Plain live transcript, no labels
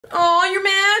Oh, you're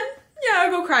mad? Yeah,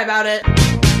 go cry about it.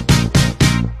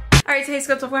 Alright, today's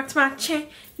welcome back to my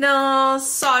channel.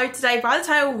 So today, by the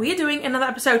title, we're doing another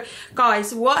episode.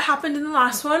 Guys, what happened in the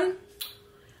last one?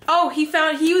 Oh, he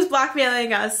was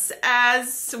blackmailing us,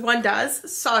 as one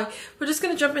does. So we're just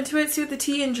gonna jump into it, see what the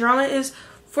tea and drama is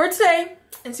for today,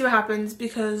 and see what happens,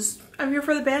 because I'm here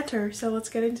for the banter, so let's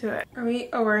get into it. Are we?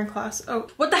 Oh, we're in class. Oh,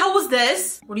 what the hell was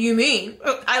this? What do you mean?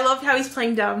 Oh, I love how he's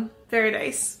playing dumb. Very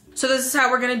nice. So this is how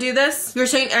we're gonna do this? You're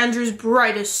St. Andrew's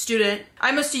brightest student.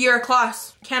 I missed a year of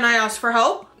class. Can I ask for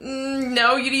help?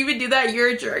 No, you didn't even do that. You're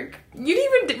a jerk. You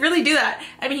didn't even really do that.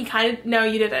 I mean, no,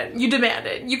 you didn't. You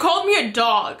demanded. You called me a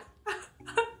dog.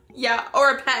 Yeah,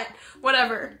 or a pet,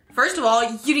 whatever. First of all,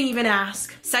 you didn't even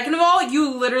ask. Second of all,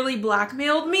 you literally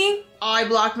blackmailed me. I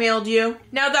blackmailed you.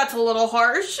 Now that's a little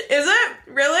harsh, is it?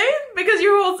 Really? Because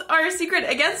you hold our secret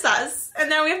against us, and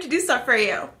now we have to do stuff for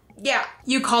you. Yeah,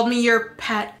 you called me your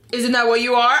pet. Isn't that what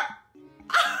you are?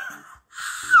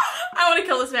 I want to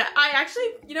kill this man. I actually,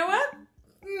 you know what?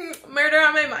 Murder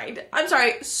on my mind. I'm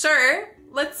sorry, sir.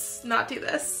 Let's not do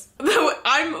this.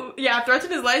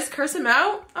 Threaten his life, curse him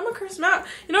out. I'm gonna curse him out.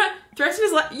 You know what? Threaten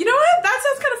his life. You know what? That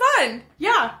sounds kind of fun.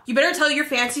 Yeah. You better tell your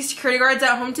fancy security guards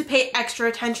at home to pay extra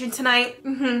attention tonight.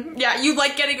 Yeah, you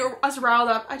like getting us riled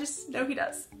up. I just know he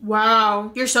does.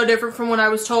 Wow. You're so different from what I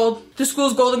was told. The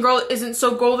school's golden girl isn't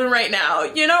so golden right now.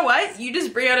 You know what? You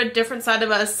just bring out a different side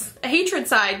of us. A hatred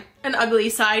side. An ugly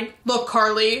side. Look,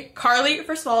 Carly. Carly,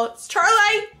 first of all, it's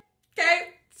Charlie. Okay?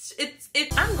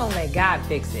 I'm gonna let God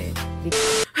fix it.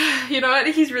 You know what?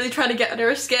 He's really trying to get under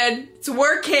her skin. It's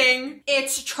working.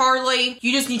 It's Charlie.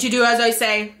 You just need to do as I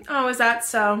say. Oh, is that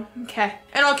so? Okay.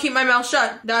 And I'll keep my mouth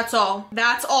shut. That's all.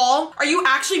 That's all? Are you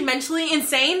actually mentally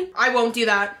insane? I won't do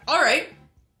that. All right.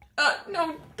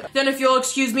 No. Then if you'll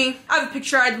excuse me, I have a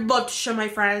picture I'd love to show my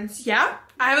friends. Yeah?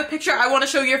 I have a picture I want to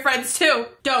show your friends too.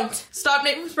 Don't. Stop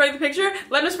Nate from spreading the picture.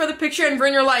 Let him spread the picture and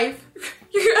ruin your life.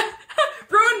 You're gonna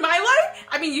ruin my life?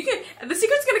 I mean, the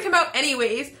secret's gonna come out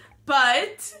anyways,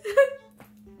 but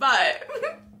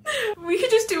we could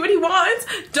just do what he wants.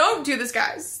 Don't do this,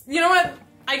 guys. You know what?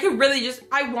 I could really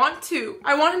I want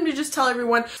him to just tell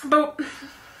everyone, but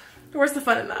where's the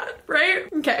fun in that, right?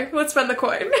 Okay, let's spend the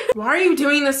coin. Why are you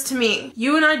doing this to me?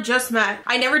 You and I just met.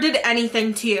 I never did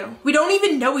anything to you. We don't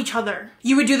even know each other.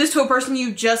 You would do this to a person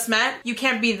you just met? You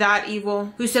can't be that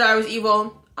evil. Who said I was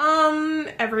evil?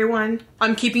 Everyone.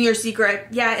 I'm keeping your secret.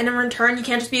 Yeah, and in return, you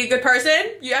can't just be a good person.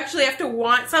 You actually have to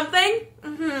want something.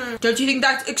 Don't you think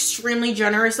that's extremely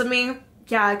generous of me?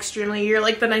 Yeah, extremely. You're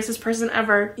like the nicest person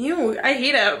ever. Ew, I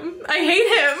hate him. I hate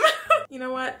him. You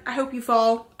know what? I hope you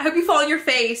fall. I hope you fall on your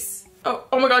face. Oh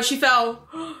my god, she fell.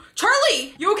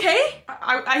 Charlie, you okay?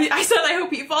 I said I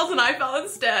hope he falls and I fell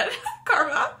instead.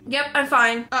 Karma. Yep, I'm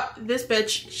fine. This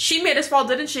bitch. She made us fall,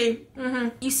 didn't she?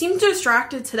 You seem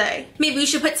distracted today. Maybe we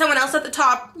should put someone else at the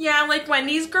top. Yeah, like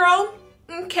Wendy's girl?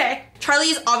 Okay. Charlie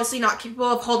is obviously not capable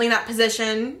of holding that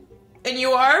position. And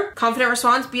you are? Confident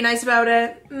response, be nice about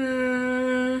it.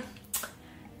 You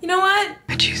know what?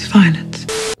 I choose violence.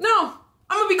 No,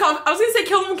 I'm gonna be confident. I was gonna say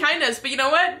kill them with kindness, but you know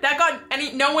what? That got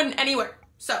no one anywhere.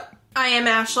 So, I am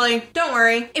Ashley. Don't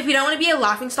worry. If we don't want to be a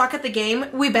laughingstock at the game,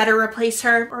 we better replace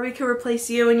her. Or we could replace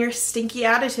you and your stinky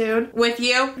attitude with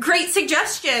you. Great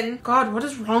suggestion. God, what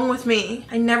is wrong with me?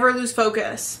 I never lose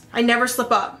focus. I never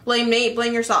slip up. Blame Nate,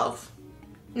 blame yourself.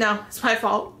 No, it's my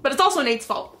fault. But it's also Nate's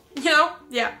fault. You know?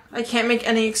 Yeah. I can't make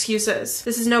any excuses.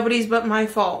 This is nobody's but my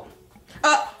fault.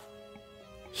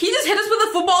 He just hit us with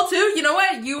a football too? You know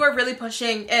what? You are really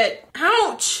pushing it.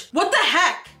 Ouch! What the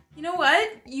heck? You know what?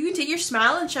 You can take your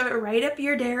smile and shove it right up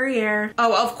your derriere.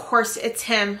 Oh, of course it's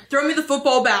him. Throw me the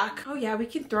football back. Oh yeah, we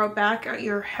can throw it back at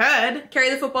your head. Carry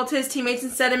the football to his teammates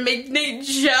instead and make Nate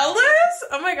jealous?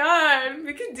 Oh my god,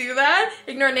 we can do that.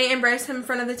 Ignore Nate, embrace him in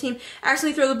front of the team.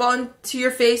 Actually throw the ball into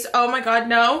your face. Oh my god,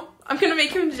 no. I'm gonna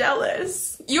make him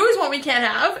jealous. You always want we can't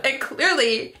have, and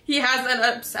clearly he has an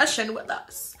obsession with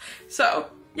us. So,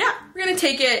 yeah, we're gonna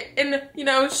take it and, you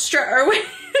know, strut our way.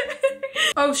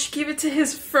 Oh, she gave it to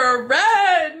his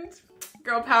friend.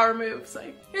 Girl power moves.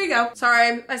 Like, here you go.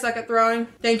 Sorry, I suck at throwing.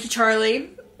 Thank you,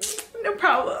 Charlie. No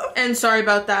problem. And sorry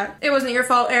about that. It wasn't your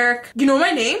fault, Eric. You know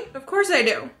my name? Of course I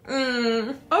do.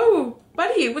 Oh,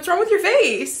 buddy, what's wrong with your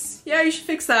face? Yeah, you should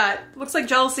fix that. Looks like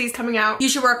jealousy is coming out. You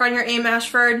should work on your aim,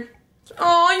 Ashford.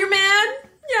 Oh, you're mad?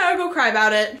 Yeah, go cry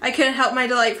about it. I couldn't help my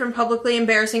delight from publicly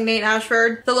embarrassing Nate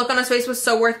Ashford. The look on his face was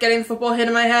so worth getting the football hit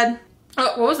in my head.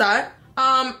 Oh, what was that?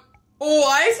 Oh,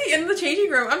 why is he in the changing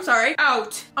room? I'm sorry.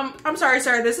 Out. I'm sorry,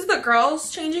 sir. This is the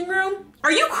girls' changing room?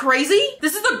 Are you crazy?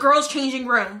 This is the girls' changing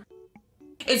room.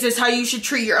 Is this how you should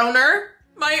treat your owner?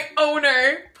 My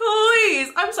owner,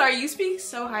 please. I'm sorry, you speak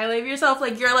so highly of yourself.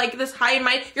 Like you're like this high and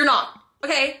mighty. You're not,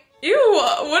 okay? Ew,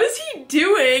 what is he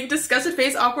doing? Disgusted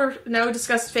face, awkward, no,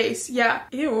 disgusted face. Yeah,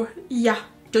 ew, yeah.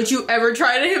 Don't you ever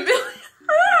try to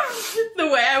humiliate the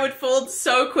way I would fold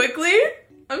so quickly.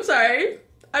 I'm sorry.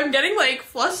 I'm getting like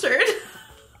flustered.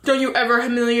 Don't you ever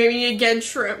humiliate me again,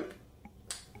 shrimp.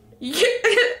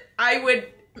 I would,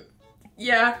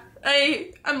 yeah.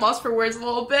 I'm lost for words a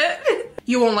little bit.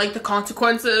 You won't like the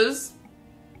consequences.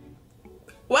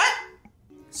 What?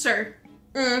 Sir.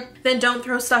 Then don't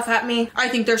throw stuff at me. I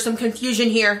think there's some confusion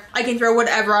here. I can throw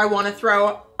whatever I want to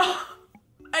throw.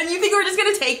 And you think we're just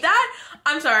gonna take that?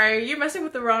 I'm sorry, you're messing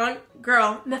with the wrong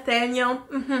girl. Nathaniel.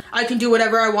 I can do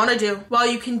whatever I want to do, while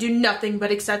you can do nothing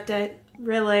but accept it.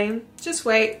 Really? Just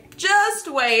wait.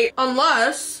 Just wait.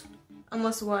 Unless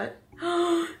what?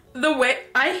 The way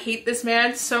I hate this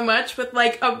man so much with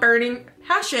like a burning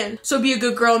passion. So be a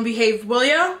good girl and behave, will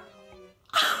ya?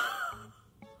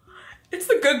 It's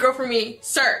the good girl for me,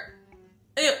 sir.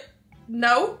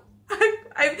 No.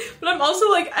 But I'm also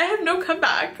like, I have no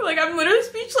comeback. Like I'm literally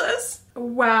speechless.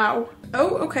 Wow.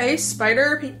 Oh, okay.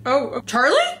 Spider. Oh,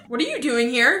 Charlie? What are you doing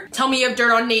here? Tell me you have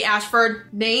dirt on Nate Ashford.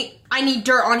 Nate? I need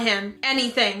dirt on him.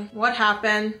 Anything. What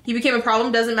happened? He became a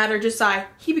problem. Doesn't matter. Just sigh.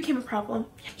 He became a problem.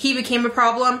 He became a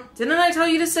problem. Didn't I tell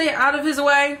you to stay out of his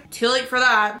way? Too late for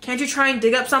that. Can't you try and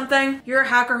dig up something? You're a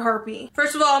hacker harpy.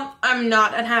 First of all, I'm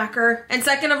not a hacker. And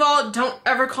second of all, don't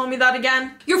ever call me that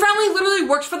again. Your family literally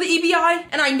works for the EBI,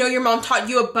 and I know your mom taught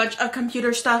you a bunch of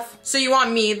computer stuff. So you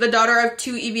want me, the daughter of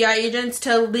 2 EBI agents,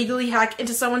 to legally hack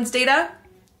into someone's data?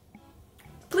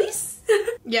 Please?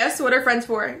 Yes, what are friends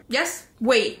for? Yes?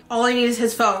 Wait, all I need is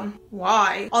his phone.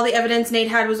 Why? All the evidence Nate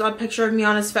had was a picture of me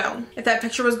on his phone. If that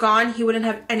picture was gone, he wouldn't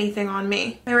have anything on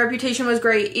me. My reputation was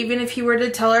great. Even if he were to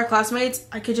tell our classmates,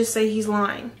 I could just say he's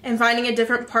lying. And finding a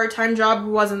different part-time job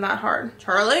wasn't that hard.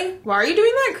 Charlie? Why are you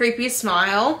doing that creepy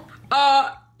smile?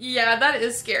 Yeah, that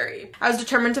is scary. I was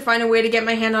determined to find a way to get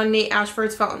my hand on Nate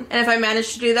Ashford's phone. And if I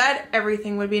managed to do that,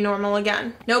 everything would be normal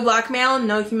again. No blackmail,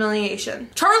 no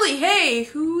humiliation. Charlie, hey,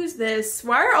 who is this?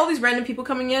 Why are all these random people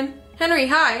coming in? Henry,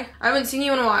 hi. I haven't seen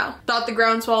you in a while. Thought the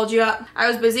ground swallowed you up. I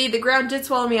was busy. The ground did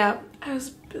swallow me up. I was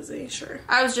busy, sure.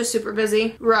 I was just super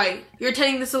busy. Right. You're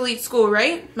attending this elite school,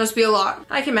 right? Must be a lot.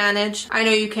 I can manage. I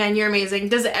know you can. You're amazing.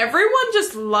 Does everyone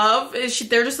just love?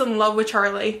 They're just in love with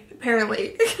Charlie,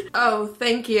 apparently. Oh,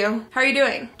 thank you. How are you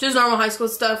doing? Just normal high school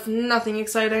stuff. Nothing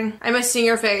exciting. I miss seeing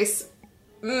your face.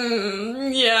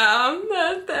 Yeah.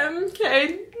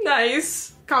 Okay.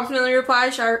 Nice. Confidently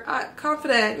reply,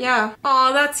 confident. Yeah.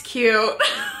 Aw, that's cute.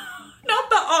 Not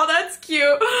the aw, that's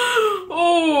cute.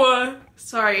 Oh.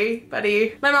 Sorry,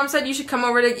 buddy. My mom said you should come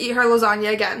over to eat her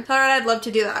lasagna again. Tell her I'd love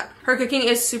to do that. Her cooking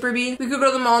is super B. We could go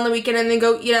to the mall on the weekend and then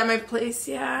go eat at my place.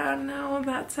 Yeah, no,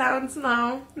 that sounds,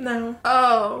 no.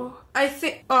 Oh, I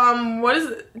think, what is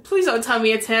it? Please don't tell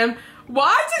me it's him.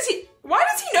 Why does he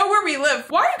know where we live?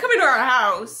 Why are you coming to our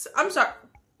house? I'm sorry.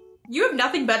 You have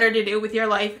nothing better to do with your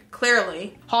life,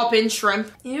 clearly. Hop in, shrimp.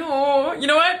 Ew, you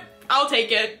know what? I'll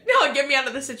take it. Get me out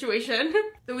of this situation.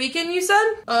 The weekend, you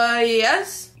said?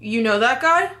 Yes. You know that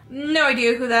guy? No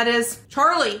idea who that is.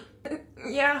 Charlie.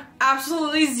 Yeah,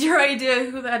 absolutely zero idea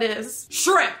who that is.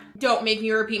 Shrimp. Don't make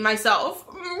me repeat myself.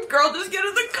 Girl, just get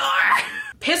in the car.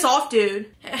 Piss off,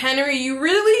 dude. Henry, you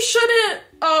really shouldn't.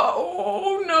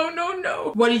 Oh,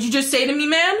 no. What did you just say to me,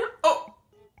 man? Oh,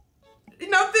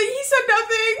 nothing. He said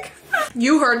nothing.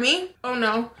 You heard me. Oh,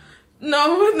 no.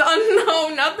 No,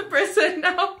 not the person,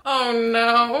 no. Oh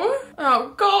no.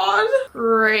 Oh god.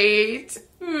 Great.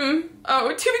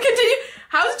 Oh, to be continued.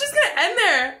 How is it just gonna end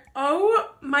there?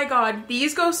 Oh my god,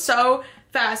 these go so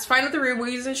fast. Find out the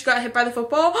reason she got hit by the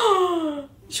football.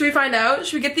 Should we find out?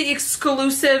 Should we get the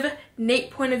exclusive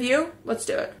Nate point of view? Let's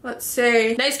do it. Let's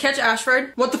say, nice catch,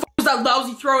 Ashford. What the f was that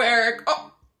lousy throw, Eric? Oh.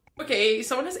 Okay,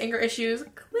 someone has anger issues.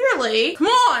 Clearly. Come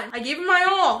on! I gave him my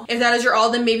all. If that is your all,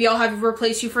 then maybe I'll have you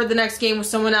replace you for the next game with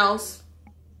someone else.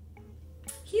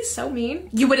 He's so mean.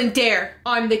 You wouldn't dare.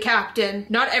 I'm the captain.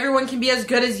 Not everyone can be as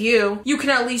good as you. You can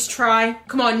at least try.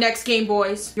 Come on, next game,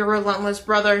 boys. You're relentless,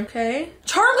 brother. Okay.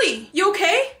 Charlie, you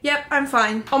okay? Yep, I'm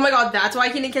fine. Oh my god, that's why I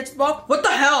can't catch the ball? What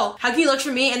the hell? How can you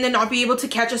lecture me and then not be able to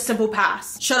catch a simple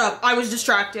pass? Shut up, I was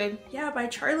distracted. Yeah, by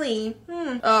Charlie.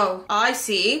 Oh, I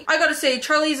see. I gotta say,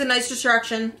 Charlie's a nice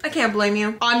distraction. I can't blame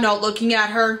you. I'm not looking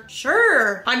at her.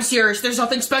 Sure. I'm serious, there's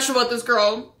nothing special about this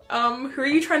girl. Who are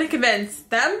you trying to convince?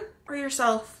 Them? Or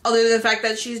yourself? Other than the fact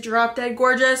that she's drop dead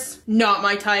gorgeous? Not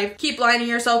my type. Keep lying to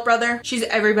yourself, brother. She's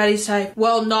everybody's type.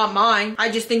 Well, not mine. I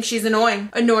just think she's annoying.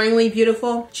 Annoyingly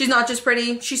beautiful. She's not just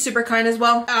pretty, she's super kind as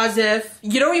well. As if.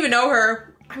 You don't even know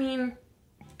her. I mean,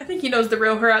 I think he knows the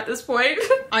real her at this point.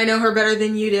 I know her better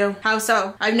than you do. How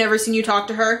so? I've never seen you talk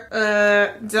to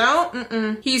her. Don't?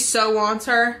 Mm-mm. He so wants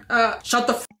her. Shut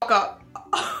the fuck up.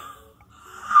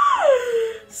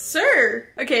 Sir.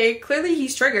 Okay, clearly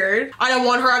he's triggered. I don't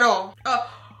want her at all.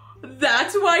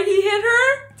 That's why he hit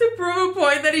her? To prove a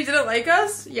point that he didn't like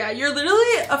us? Yeah, you're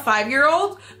literally a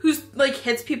 5-year-old who's like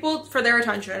hits people for their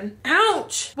attention.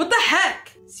 Ouch. What the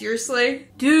heck? Seriously?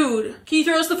 Dude, can you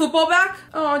throw us the football back?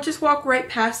 Oh, just walk right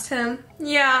past him.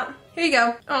 Yeah. Here you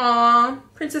go. Aww.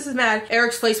 Princess is mad.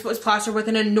 Eric's face was plastered with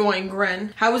an annoying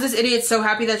grin. How was this idiot so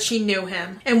happy that she knew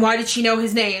him? And why did she know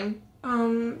his name?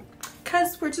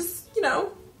 Cause we're just, you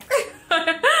know.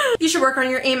 You should work on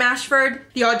your aim, Ashford.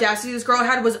 The audacity this girl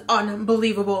had was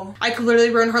unbelievable. I could literally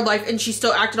ruin her life and she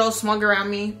still acted all smug around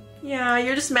me. Yeah,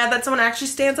 you're just mad that someone actually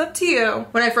stands up to you.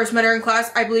 When I first met her in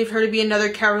class, I believed her to be another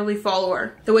cowardly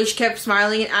follower. The way she kept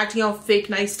smiling and acting all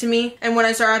fake nice to me. And when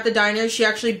I saw her at the diner, she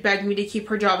actually begged me to keep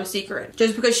her job a secret.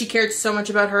 Just because she cared so much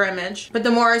about her image. But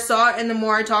the more I saw it and the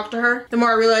more I talked to her, the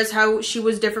more I realized how she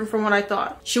was different from what I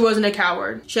thought. She wasn't a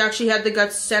coward. She actually had the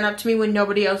guts to stand up to me when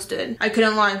nobody else did. I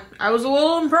couldn't lie. I was a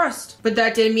little impressed. But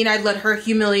that didn't mean I'd let her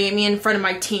humiliate me in front of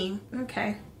my team.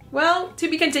 Okay. Well, to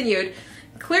be continued.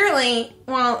 Clearly,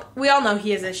 well, we all know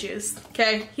he has issues,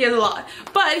 okay? He has a lot.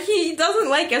 But he doesn't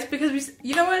like us because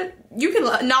you know what? You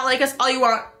can not like us all you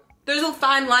want. There's a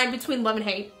fine line between love and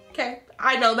hate, okay?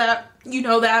 I know that. You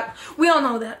know that. We all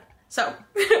know that. So,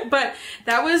 but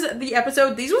that was the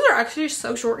episode. These ones are actually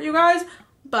so short, you guys.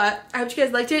 But I hope you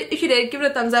guys liked it. If you did, give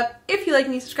it a thumbs up. If you like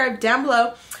me, subscribe down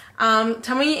below.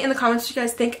 Tell me in the comments what you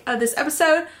guys think of this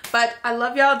episode. But I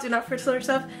love y'all. Do not forget to love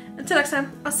yourself. Until next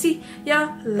time, I'll see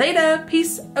y'all later.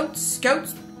 Peace out,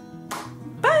 scouts.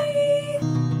 Bye.